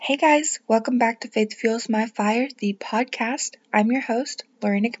Hey guys, welcome back to Faith Fuels My Fire, the podcast. I'm your host,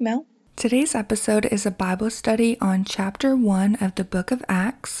 Lorena Camille. Today's episode is a Bible study on chapter 1 of the book of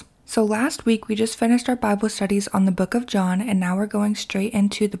Acts. So last week we just finished our Bible studies on the book of John, and now we're going straight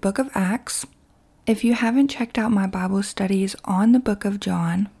into the book of Acts. If you haven't checked out my Bible studies on the book of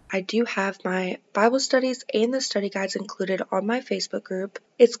John, I do have my Bible studies and the study guides included on my Facebook group.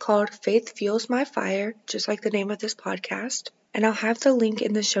 It's called Faith Fuels My Fire, just like the name of this podcast. And I'll have the link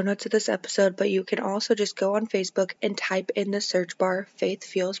in the show notes of this episode, but you can also just go on Facebook and type in the search bar Faith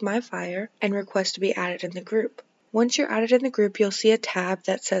Fuels My Fire and request to be added in the group. Once you're added in the group, you'll see a tab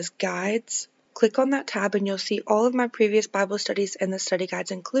that says Guides. Click on that tab and you'll see all of my previous Bible studies and the study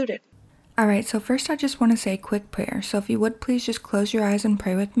guides included. Alright, so first I just want to say a quick prayer. So if you would please just close your eyes and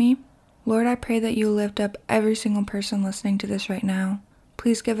pray with me. Lord, I pray that you lift up every single person listening to this right now.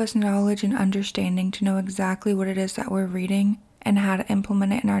 Please give us knowledge and understanding to know exactly what it is that we're reading and how to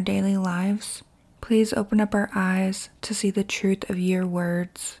implement it in our daily lives. Please open up our eyes to see the truth of your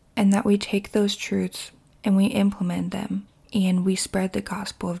words, and that we take those truths and we implement them and we spread the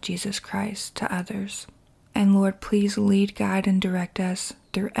gospel of Jesus Christ to others. And Lord, please lead, guide, and direct us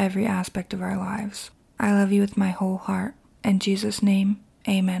through every aspect of our lives. I love you with my whole heart. In Jesus' name,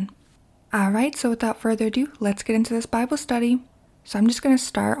 amen. Alright, so without further ado, let's get into this Bible study. So I'm just going to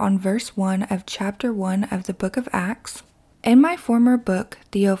start on verse 1 of chapter 1 of the book of Acts. In my former book,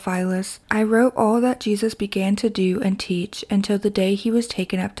 Theophilus, I wrote all that Jesus began to do and teach until the day he was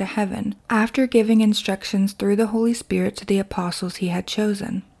taken up to heaven, after giving instructions through the Holy Spirit to the apostles he had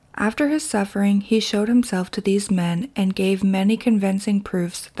chosen. After his suffering, he showed himself to these men and gave many convincing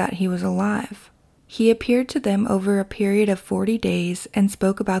proofs that he was alive. He appeared to them over a period of 40 days and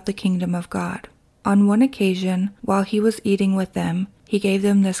spoke about the kingdom of God. On one occasion, while he was eating with them, he gave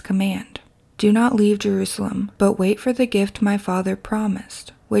them this command: "Do not leave Jerusalem, but wait for the gift my Father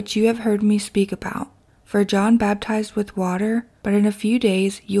promised, which you have heard me speak about. For John baptized with water, but in a few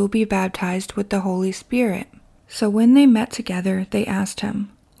days you will be baptized with the Holy Spirit." So when they met together, they asked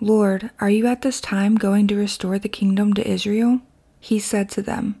him, "Lord, are you at this time going to restore the kingdom to Israel?" He said to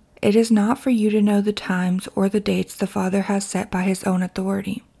them, "It is not for you to know the times or the dates the Father has set by his own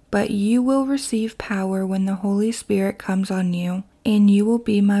authority, but you will receive power when the Holy Spirit comes on you, and you will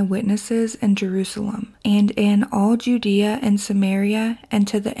be my witnesses in Jerusalem, and in all Judea and Samaria, and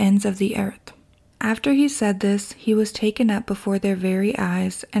to the ends of the earth." After he said this, he was taken up before their very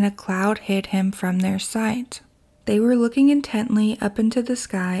eyes, and a cloud hid him from their sight. They were looking intently up into the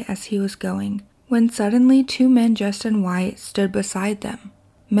sky as he was going, when suddenly 2 men dressed in white stood beside them.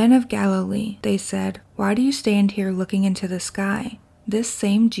 "Men of Galilee," they said, "why do you stand here looking into the sky? This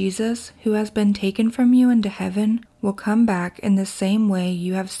same Jesus, who has been taken from you into heaven, will come back in the same way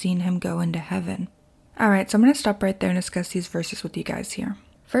you have seen him go into heaven." Alright, so I'm going to stop right there and discuss these verses with you guys here.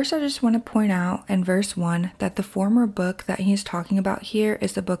 First, I just want to point out in verse 1 that the former book that he's talking about here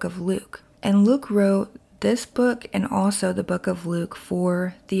is the book of Luke. And Luke wrote this book and also the book of Luke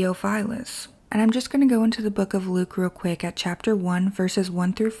for Theophilus. And I'm just going to go into the book of Luke real quick at chapter 1, verses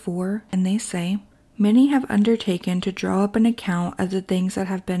 1 through 4, and they say, "Many have undertaken to draw up an account of the things that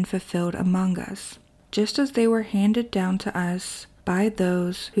have been fulfilled among us, just as they were handed down to us by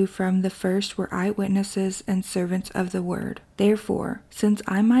those who from the first were eyewitnesses and servants of the word. Therefore, since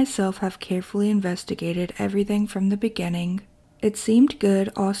I myself have carefully investigated everything from the beginning, it seemed good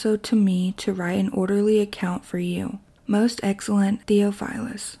also to me to write an orderly account for you, most excellent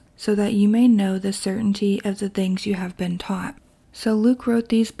Theophilus, so that you may know the certainty of the things you have been taught." So Luke wrote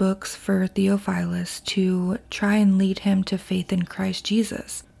these books for Theophilus to try and lead him to faith in Christ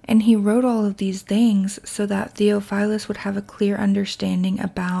Jesus. And he wrote all of these things so that Theophilus would have a clear understanding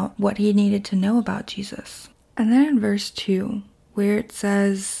about what he needed to know about Jesus. And then in verse 2, where it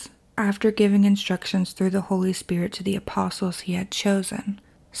says, "After giving instructions through the Holy Spirit to the apostles he had chosen."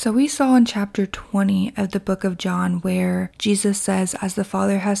 So we saw in chapter 20 of the book of John where Jesus says, "As the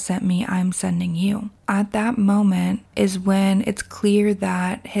Father has sent me, I am sending you." At that moment is when it's clear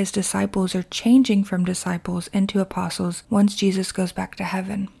that his disciples are changing from disciples into apostles once Jesus goes back to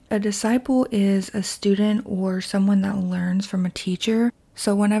heaven. A disciple is a student or someone that learns from a teacher.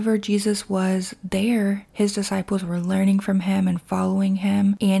 So whenever Jesus was there, his disciples were learning from him and following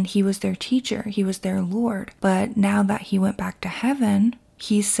him, and he was their teacher, he was their Lord. But now that he went back to heaven,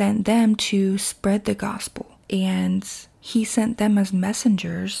 he sent them to spread the gospel, and he sent them as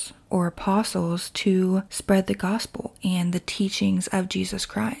messengers or apostles to spread the gospel and the teachings of Jesus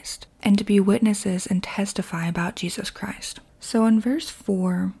Christ, and to be witnesses and testify about Jesus Christ. So in verse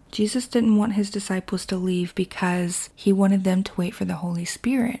 4, Jesus didn't want his disciples to leave because he wanted them to wait for the Holy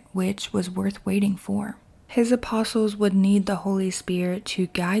Spirit, which was worth waiting for. his apostles would need the Holy Spirit to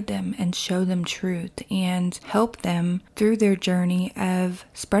guide them and show them truth and help them through their journey of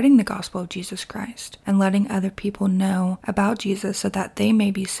spreading the gospel of Jesus Christ and letting other people know about Jesus so that they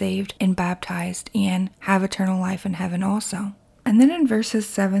may be saved and baptized and have eternal life in heaven also. And then in verses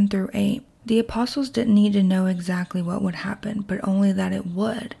 7 through 8, the apostles didn't need to know exactly what would happen, but only that it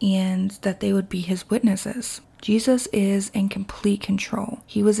would, and that they would be his witnesses. Jesus is in complete control.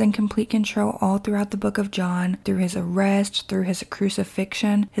 He was in complete control all throughout the book of John, through his arrest, through his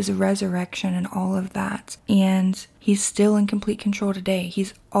crucifixion, his resurrection, and all of that. And he's still in complete control today.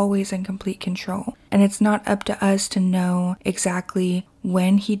 He's always in complete control. And it's not up to us to know exactly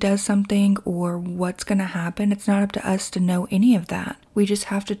when he does something or what's going to happen. It's not up to us to know any of that. We just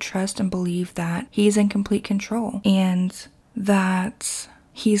have to trust and believe that he's in complete control and that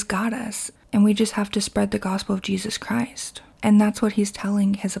he's got us. And we just have to spread the gospel of Jesus Christ. And that's what he's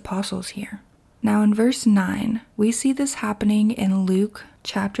telling his apostles here. Now in verse 9, we see this happening in Luke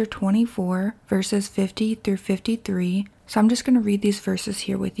chapter 24, verses 50 through 53. So I'm just going to read these verses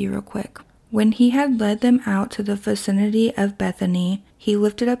here with you real quick. When he had led them out to the vicinity of Bethany, he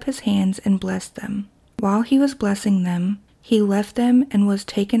lifted up his hands and blessed them. While he was blessing them, he left them and was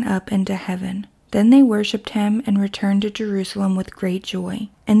taken up into heaven. Then they worshipped him and returned to Jerusalem with great joy.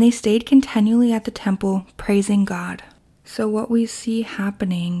 And they stayed continually at the temple, praising God. So what we see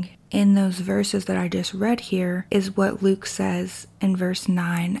happening in those verses that I just read here is what Luke says in verse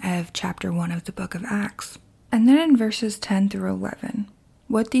 9 of chapter 1 of the book of Acts. And then in verses 10 through 11,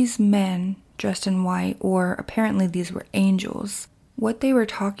 what these men dressed in white, or apparently these were angels, what they were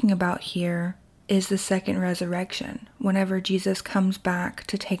talking about here is the second resurrection, whenever Jesus comes back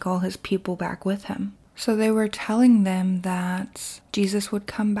to take all his people back with him. So they were telling them that Jesus would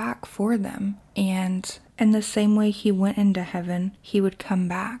come back for them, and in the same way he went into heaven, he would come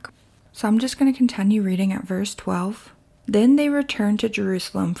back. So I'm just going to continue reading at verse 12. Then they returned to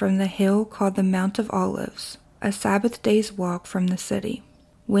Jerusalem from the hill called the Mount of Olives, a Sabbath day's walk from the city.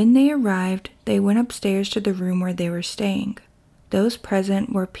 When they arrived, they went upstairs to the room where they were staying. Those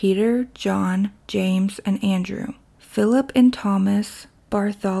present were Peter, John, James, and Andrew, Philip and Thomas,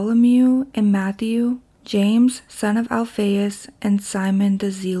 Bartholomew and Matthew, James, son of Alphaeus, and Simon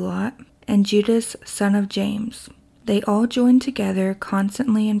the Zealot, and Judas, son of James. They all joined together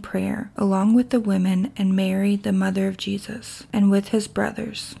constantly in prayer, along with the women and Mary, the mother of Jesus, and with his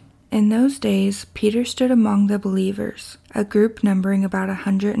brothers. In those days, Peter stood among the believers, a group numbering about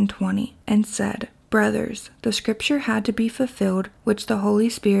 120, and said, "Brothers, the scripture had to be fulfilled, which the Holy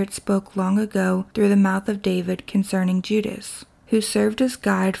Spirit spoke long ago through the mouth of David concerning Judas, who served as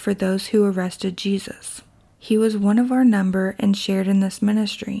guide for those who arrested Jesus. He was one of our number and shared in this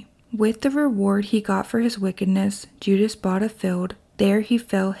ministry. With the reward he got for his wickedness, Judas bought a field. There he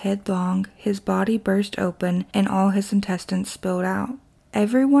fell headlong, his body burst open, and all his intestines spilled out.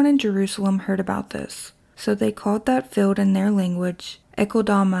 Everyone in Jerusalem heard about this, so they called that field in their language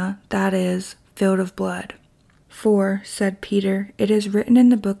Ekeldama, that is, field of blood. For, said Peter, it is written in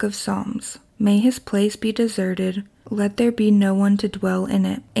the book of Psalms, may his place be deserted, let there be no one to dwell in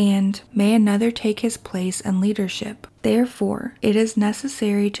it, and may another take his place in leadership. Therefore, it is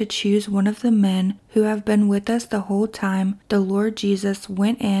necessary to choose one of the men who have been with us the whole time the Lord Jesus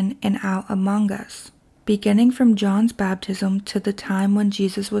went in and out among us, beginning from John's baptism to the time when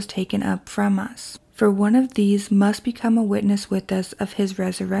Jesus was taken up from us. For one of these must become a witness with us of his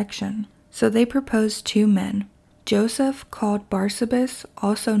resurrection. So they proposed 2 men, Joseph called Barsabas,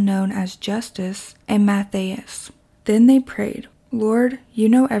 also known as Justus, and Matthias. Then they prayed, Lord, you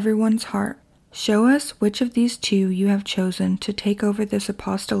know everyone's heart. Show us which of these 2 you have chosen to take over this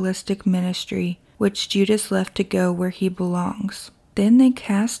apostolistic ministry, which Judas left to go where he belongs. Then they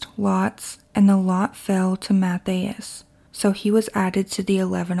cast lots, and the lot fell to Matthias. So he was added to the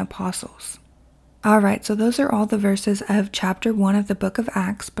 11 apostles. Alright, so those are all the verses of chapter 1 of the book of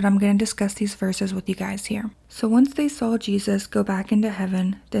Acts, but I'm going to discuss these verses with you guys here. So once they saw Jesus go back into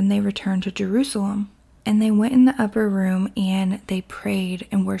heaven, then they returned to Jerusalem. And they went in the upper room and they prayed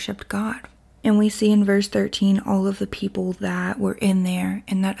and worshiped God. And we see in verse 13 all of the people that were in there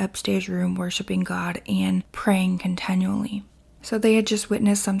in that upstairs room worshiping God and praying continually. So they had just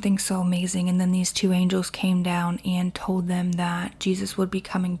witnessed something so amazing, and then these 2 angels came down and told them that Jesus would be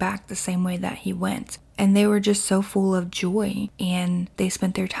coming back the same way that he went. And they were just so full of joy, and they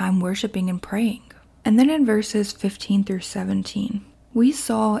spent their time worshiping and praying. And then in verses 15 through 17, we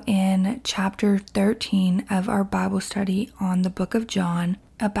saw in chapter 13 of our Bible study on the book of John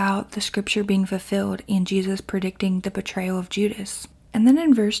about the scripture being fulfilled and Jesus predicting the betrayal of Judas. And then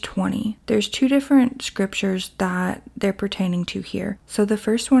in verse 20, there's two different scriptures that they're pertaining to here. So the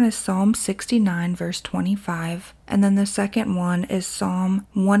first one is Psalm 69, verse 25, and then the second one is Psalm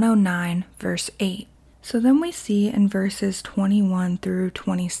 109, verse 8. So then we see in verses 21 through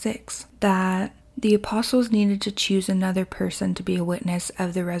 26 that the apostles needed to choose another person to be a witness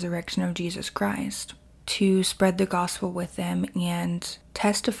of the resurrection of Jesus Christ, to spread the gospel with them and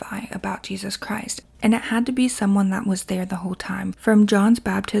testify about Jesus Christ. And it had to be someone that was there the whole time, from John's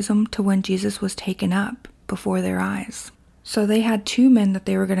baptism to when Jesus was taken up before their eyes. So they had two men that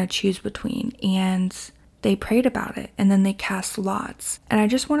they were going to choose between, and they prayed about it, and then they cast lots. And I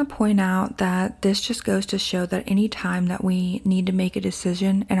just want to point out that this just goes to show that any time that we need to make a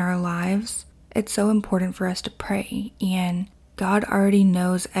decision in our lives, it's so important for us to pray. And God already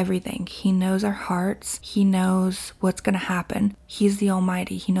knows everything. He knows our hearts. He knows what's going to happen. He's the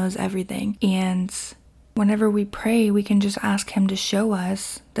Almighty. He knows everything. And whenever we pray, we can just ask Him to show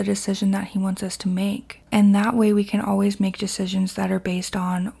us the decision that He wants us to make. And that way we can always make decisions that are based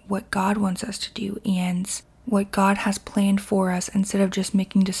on what God wants us to do and what God has planned for us, instead of just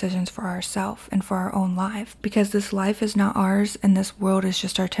making decisions for ourselves and for our own life. Because this life is not ours, and this world is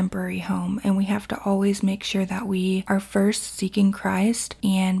just our temporary home. And we have to always make sure that we are first seeking Christ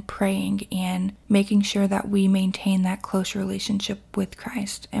and praying and making sure that we maintain that close relationship with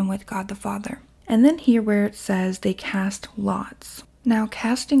Christ and with God the Father. And then here where it says they cast lots. Now,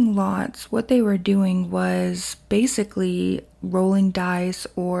 casting lots, what they were doing was basically rolling dice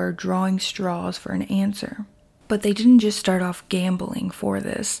or drawing straws for an answer. But they didn't just start off gambling for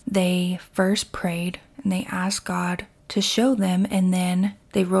this. They first prayed and they asked God to show them, and then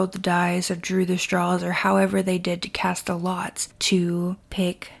they rolled the dice or drew the straws or however they did to cast the lots to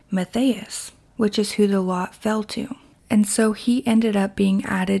pick Matthias, which is who the lot fell to. And so he ended up being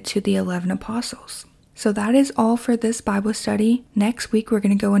added to the 11 apostles. So that is all for this Bible study. Next week, we're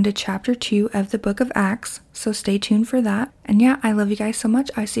going to go into chapter 2 of the book of Acts. So stay tuned for that. And yeah, I love you guys so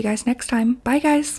much. I'll see you guys next time. Bye, guys.